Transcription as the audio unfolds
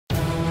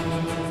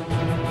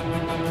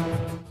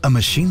A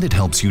machine that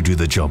helps you do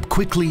the job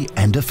quickly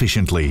and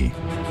efficiently,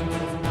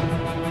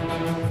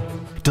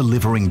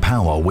 delivering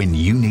power when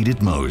you need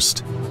it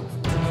most.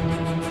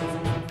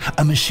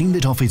 A machine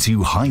that offers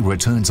you high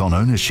returns on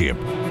ownership.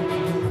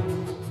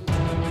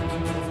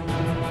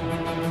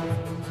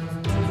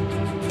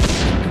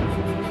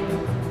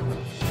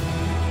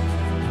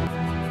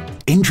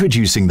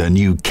 Introducing the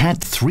new CAT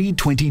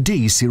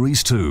 320D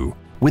Series 2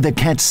 with a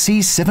CAT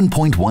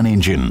C7.1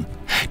 engine,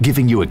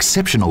 giving you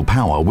exceptional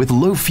power with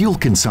low fuel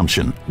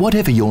consumption,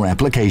 whatever your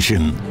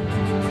application.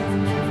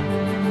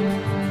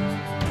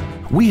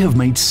 We have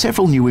made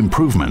several new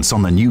improvements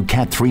on the new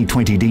CAT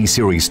 320D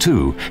Series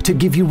 2 to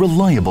give you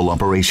reliable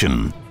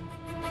operation.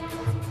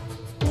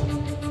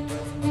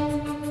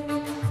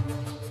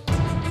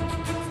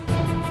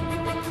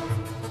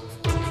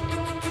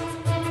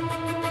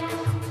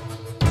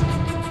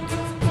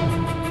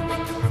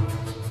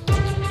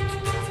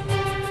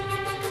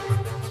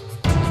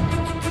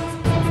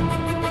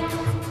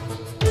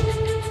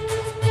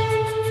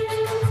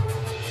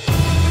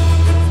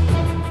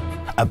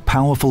 A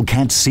powerful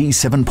CAT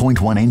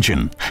C7.1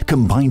 engine,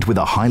 combined with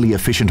a highly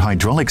efficient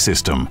hydraulic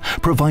system,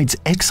 provides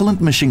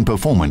excellent machine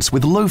performance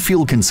with low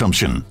fuel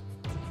consumption.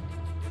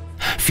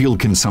 Fuel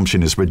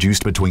consumption is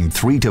reduced between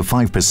 3 to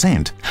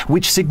 5%,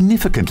 which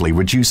significantly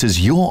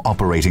reduces your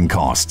operating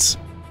costs.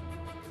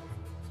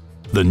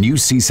 The new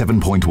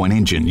C7.1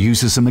 engine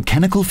uses a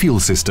mechanical fuel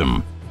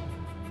system.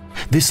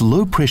 This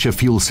low-pressure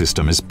fuel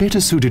system is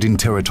better suited in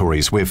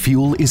territories where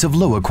fuel is of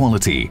lower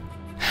quality.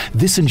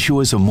 This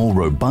ensures a more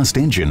robust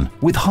engine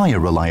with higher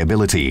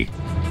reliability.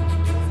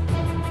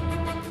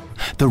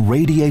 The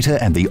radiator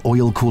and the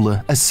oil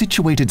cooler are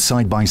situated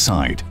side by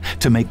side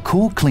to make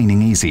core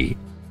cleaning easy.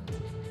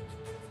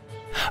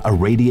 A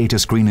radiator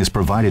screen is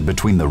provided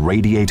between the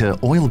radiator,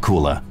 oil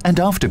cooler and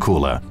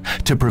aftercooler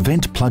to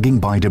prevent plugging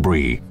by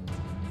debris.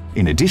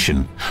 In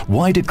addition,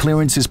 wider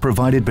clearance is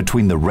provided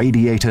between the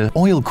radiator,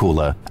 oil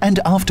cooler and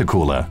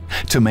aftercooler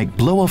to make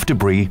blow-off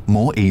debris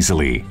more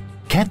easily.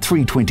 CAT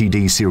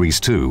 320D Series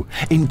 2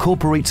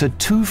 incorporates a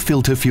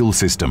 2-filter fuel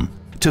system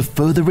to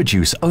further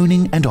reduce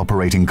owning and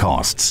operating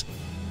costs.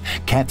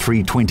 CAT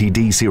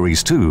 320D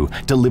Series 2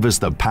 delivers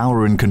the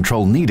power and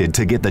control needed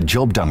to get the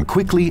job done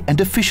quickly and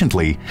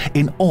efficiently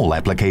in all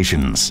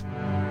applications.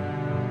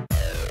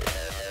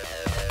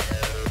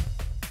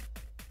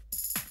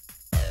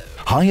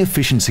 High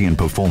efficiency and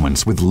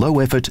performance with low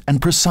effort and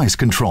precise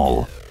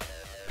control.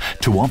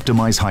 To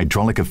optimize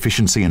hydraulic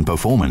efficiency and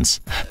performance,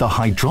 the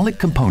hydraulic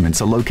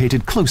components are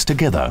located close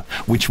together,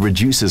 which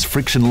reduces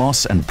friction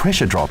loss and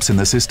pressure drops in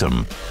the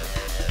system.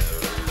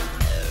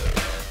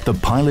 The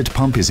pilot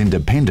pump is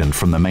independent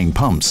from the main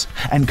pumps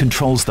and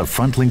controls the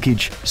front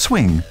linkage,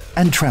 swing,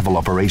 and travel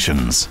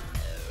operations.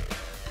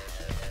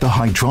 The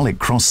hydraulic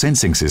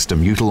cross-sensing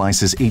system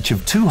utilizes each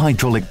of 2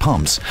 hydraulic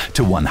pumps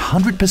to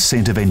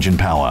 100% of engine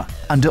power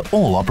under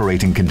all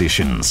operating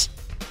conditions.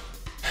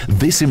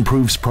 This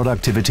improves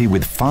productivity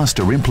with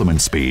faster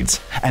implement speeds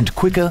and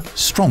quicker,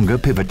 stronger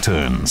pivot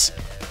turns.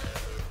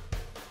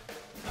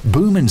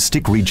 Boom and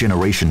stick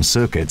regeneration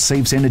circuit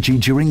saves energy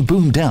during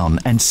boom down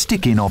and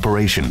stick in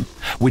operation,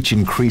 which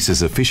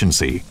increases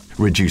efficiency,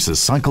 reduces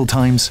cycle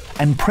times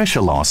and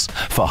pressure loss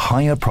for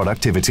higher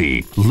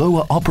productivity,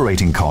 lower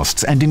operating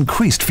costs and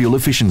increased fuel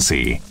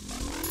efficiency.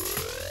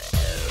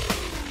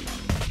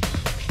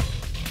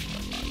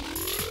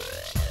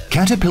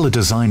 Caterpillar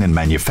design and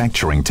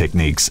manufacturing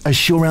techniques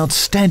assure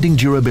outstanding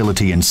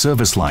durability and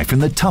service life in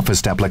the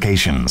toughest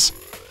applications.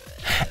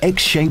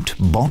 X-shaped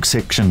box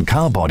section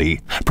car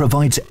body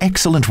provides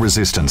excellent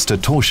resistance to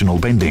torsional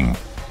bending.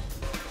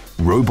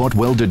 Robot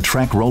welded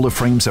track roller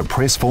frames are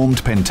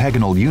press-formed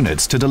pentagonal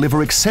units to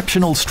deliver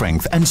exceptional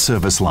strength and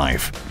service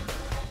life.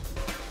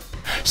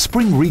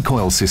 Spring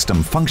recoil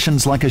system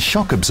functions like a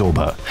shock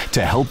absorber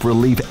to help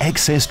relieve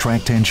excess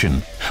track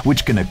tension,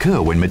 which can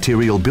occur when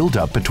material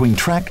buildup between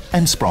track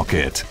and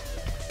sprocket.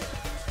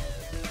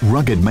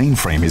 Rugged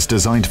mainframe is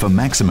designed for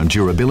maximum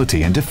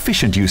durability and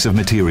efficient use of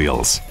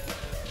materials.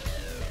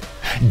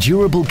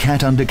 Durable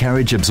CAT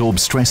undercarriage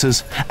absorbs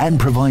stresses and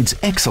provides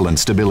excellent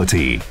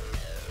stability.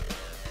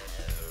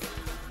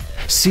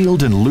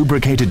 Sealed and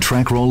lubricated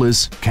track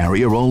rollers,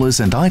 carrier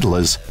rollers and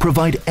idlers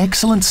provide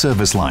excellent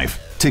service life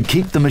to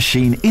keep the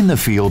machine in the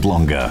field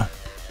longer.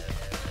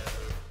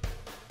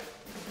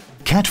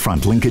 CAT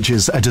front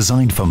linkages are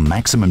designed for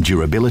maximum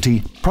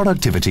durability,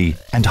 productivity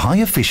and high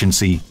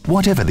efficiency,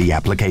 whatever the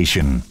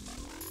application.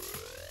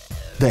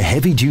 The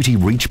heavy-duty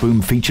reach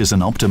boom features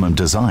an optimum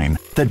design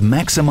that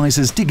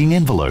maximizes digging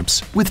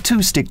envelopes with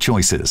 2 stick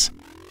choices.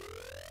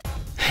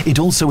 It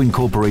also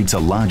incorporates a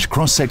large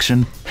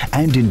cross-section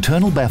and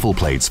internal baffle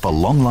plates for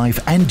long life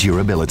and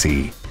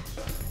durability.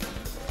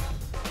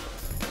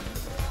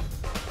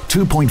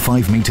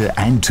 2.5 meter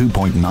and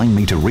 2.9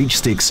 meter reach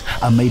sticks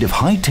are made of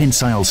high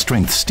tensile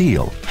strength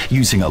steel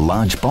using a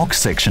large box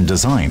section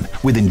design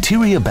with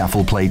interior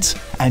baffle plates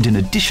and an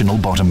additional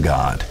bottom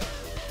guard.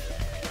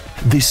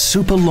 This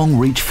super long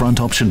reach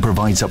front option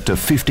provides up to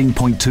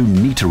 15.2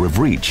 metre of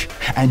reach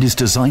and is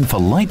designed for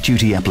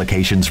light-duty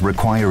applications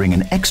requiring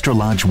an extra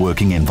large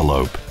working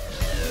envelope.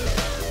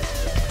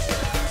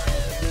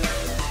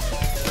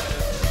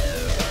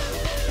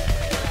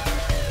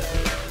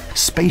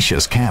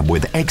 Spacious cab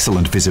with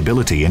excellent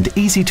visibility and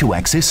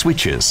easy-to-access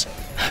switches.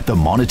 The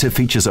monitor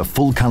features a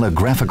full-color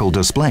graphical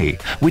display,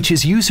 which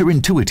is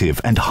user-intuitive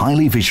and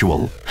highly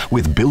visual,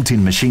 with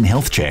built-in machine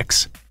health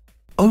checks.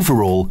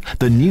 Overall,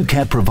 the new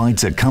cab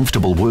provides a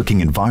comfortable working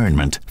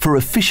environment for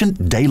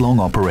efficient day-long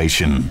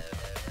operation.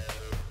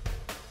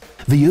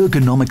 The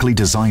ergonomically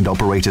designed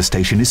operator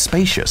station is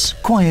spacious,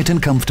 quiet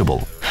and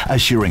comfortable,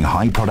 assuring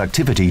high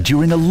productivity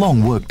during a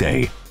long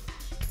workday.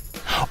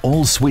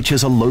 All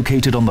switches are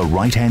located on the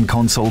right-hand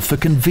console for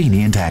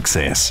convenient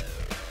access.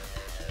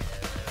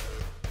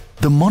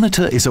 The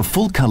monitor is a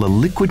full-color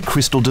liquid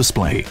crystal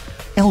display,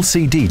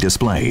 LCD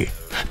display.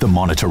 The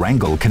monitor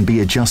angle can be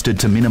adjusted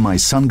to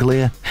minimize sun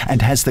glare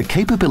and has the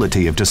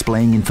capability of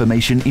displaying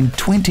information in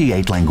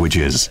 28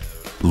 languages.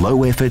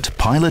 Low-effort,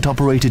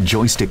 pilot-operated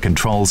joystick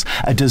controls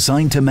are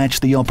designed to match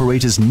the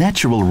operator's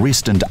natural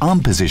wrist and arm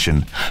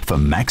position for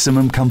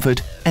maximum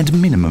comfort and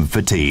minimum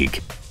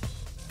fatigue.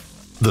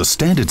 The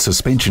standard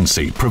suspension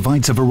seat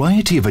provides a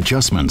variety of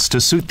adjustments to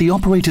suit the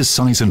operator's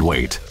size and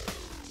weight,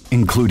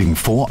 including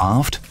fore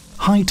aft,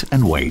 height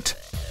and weight.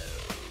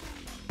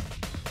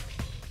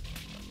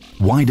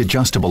 Wide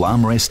adjustable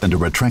armrest and a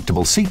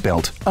retractable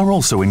seatbelt are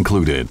also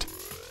included.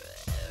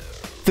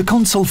 The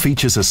console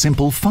features a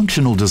simple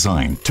functional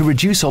design to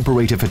reduce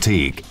operator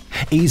fatigue,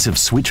 ease of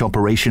switch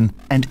operation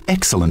and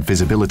excellent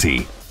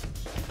visibility.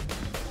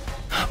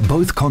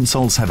 Both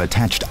consoles have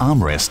attached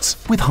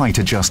armrests with height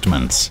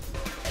adjustments.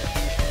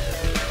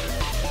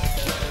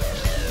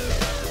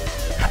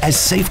 As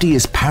safety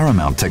is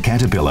paramount to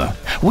Caterpillar,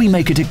 we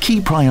make it a key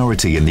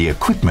priority in the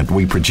equipment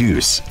we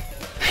produce.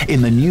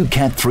 In the new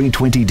CAT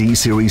 320D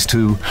Series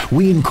 2,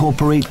 we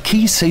incorporate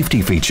key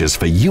safety features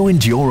for you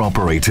and your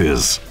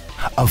operators.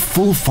 A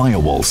full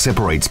firewall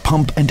separates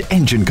pump and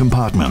engine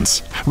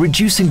compartments,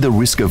 reducing the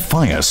risk of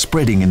fire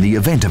spreading in the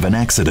event of an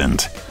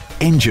accident.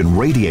 Engine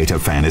radiator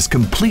fan is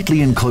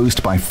completely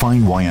enclosed by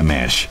fine wire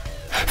mesh.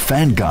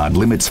 Fan guard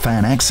limits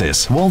fan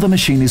access while the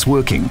machine is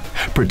working,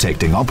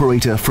 protecting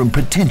operator from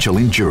potential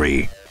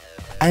injury.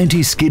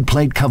 Anti-skid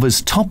plate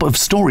covers top of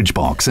storage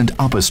box and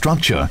upper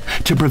structure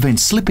to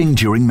prevent slipping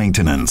during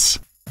maintenance.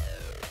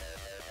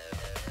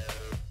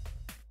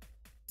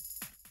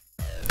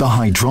 The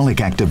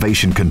hydraulic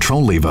activation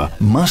control lever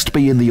must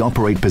be in the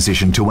operate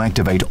position to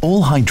activate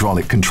all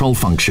hydraulic control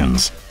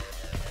functions.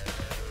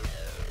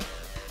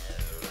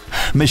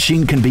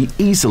 Machine can be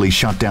easily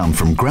shut down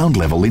from ground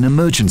level in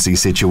emergency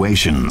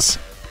situations.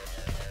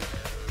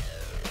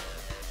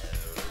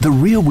 The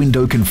rear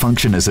window can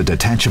function as a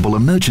detachable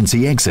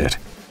emergency exit.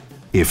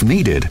 If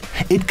needed,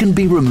 it can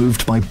be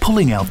removed by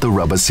pulling out the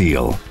rubber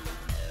seal.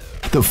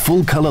 The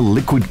full-color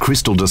liquid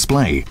crystal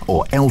display,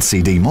 or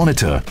LCD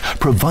monitor,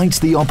 provides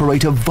the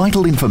operator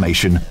vital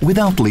information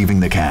without leaving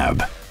the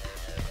cab.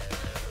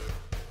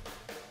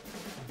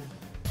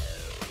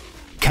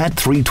 CAT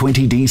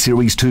 320D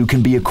Series 2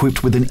 can be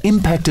equipped with an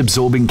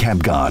impact-absorbing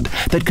cab guard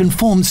that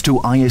conforms to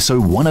ISO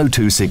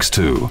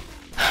 10262.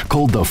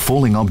 Called the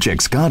Falling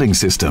Objects Guarding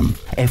System,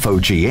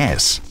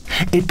 FOGS,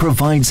 it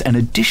provides an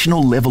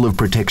additional level of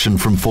protection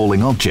from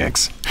falling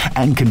objects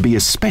and can be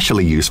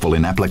especially useful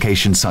in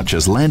applications such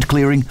as land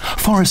clearing,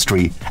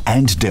 forestry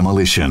and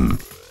demolition.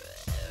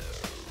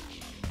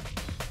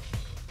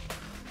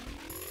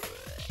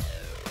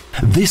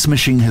 This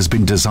machine has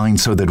been designed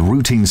so that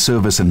routine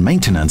service and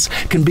maintenance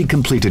can be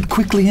completed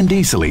quickly and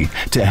easily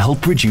to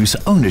help reduce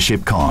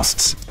ownership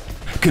costs.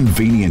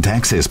 Convenient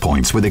access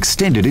points with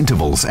extended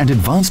intervals and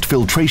advanced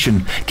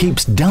filtration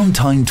keeps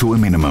downtime to a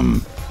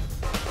minimum.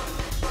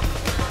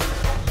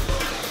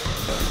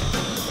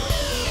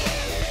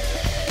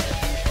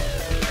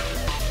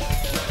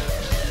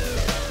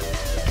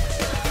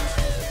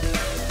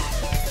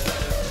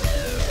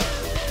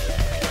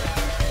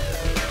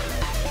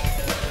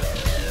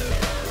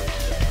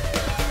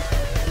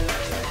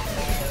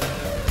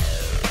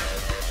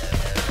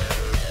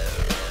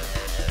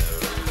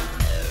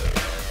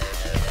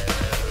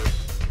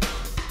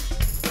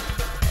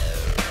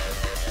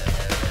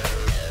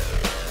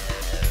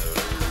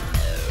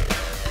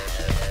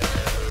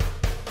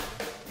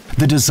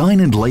 The design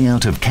and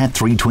layout of CAT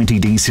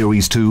 320D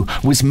Series 2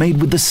 was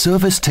made with the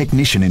service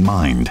technician in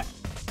mind.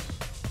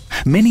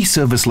 Many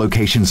service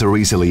locations are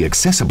easily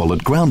accessible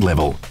at ground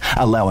level,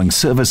 allowing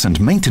service and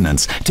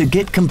maintenance to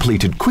get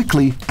completed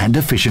quickly and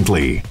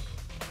efficiently.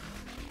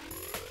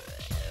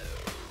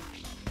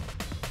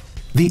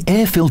 The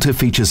air filter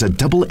features a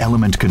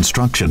double-element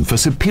construction for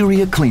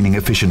superior cleaning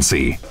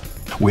efficiency.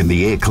 When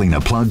the air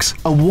cleaner plugs,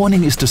 a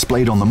warning is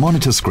displayed on the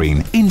monitor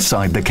screen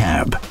inside the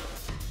cab.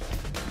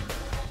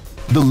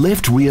 The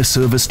left rear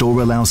service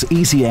door allows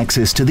easy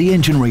access to the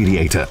engine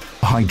radiator,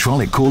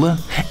 hydraulic cooler,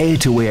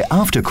 air-to-air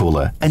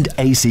aftercooler and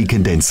AC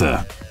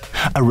condenser.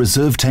 A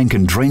reserve tank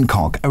and drain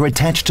cock are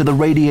attached to the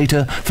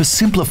radiator for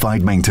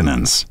simplified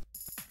maintenance.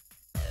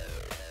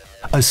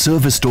 A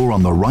service door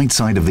on the right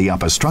side of the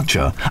upper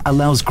structure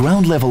allows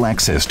ground level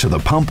access to the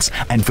pumps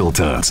and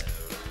filters.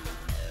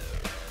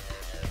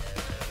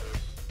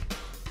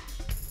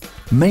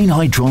 Main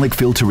hydraulic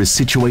filter is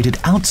situated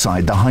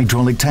outside the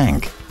hydraulic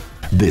tank.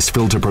 This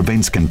filter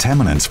prevents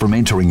contaminants from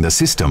entering the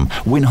system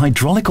when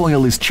hydraulic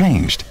oil is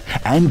changed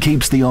and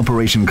keeps the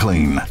operation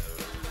clean.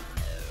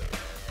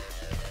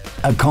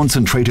 A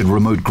concentrated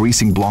remote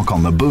greasing block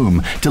on the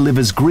boom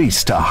delivers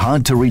grease to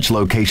hard-to-reach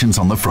locations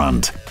on the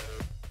front.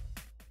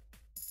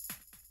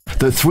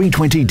 The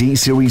 320D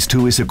Series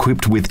 2 is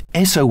equipped with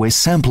SOS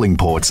sampling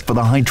ports for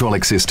the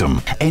hydraulic system,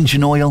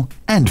 engine oil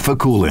and for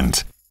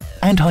coolant,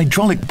 and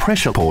hydraulic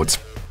pressure ports.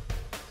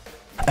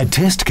 A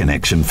test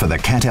connection for the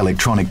CAT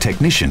electronic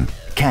technician,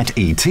 CAT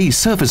ET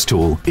service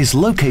tool, is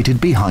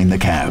located behind the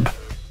cab.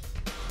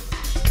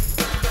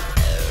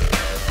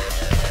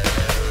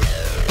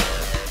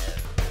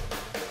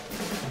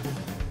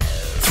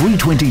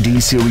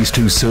 .320D Series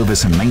 2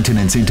 service and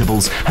maintenance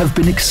intervals have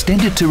been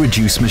extended to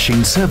reduce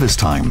machine service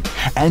time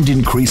and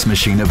increase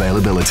machine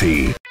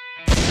availability.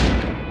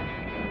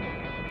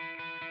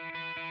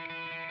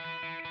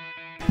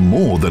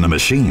 More than a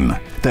machine,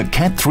 the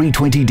CAT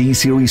 320D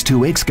Series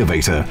 2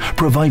 Excavator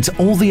provides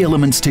all the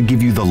elements to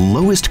give you the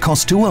lowest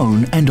cost to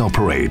own and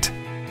operate.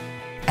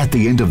 At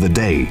the end of the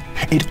day,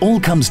 it all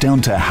comes down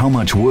to how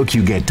much work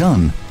you get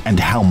done and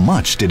how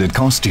much did it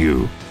cost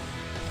you.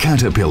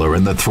 Caterpillar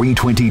and the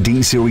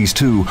 320D Series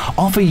 2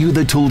 offer you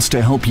the tools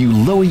to help you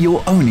lower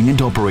your owning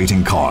and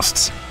operating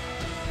costs.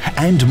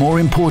 And more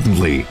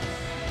importantly,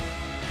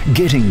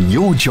 getting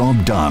your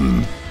job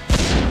done.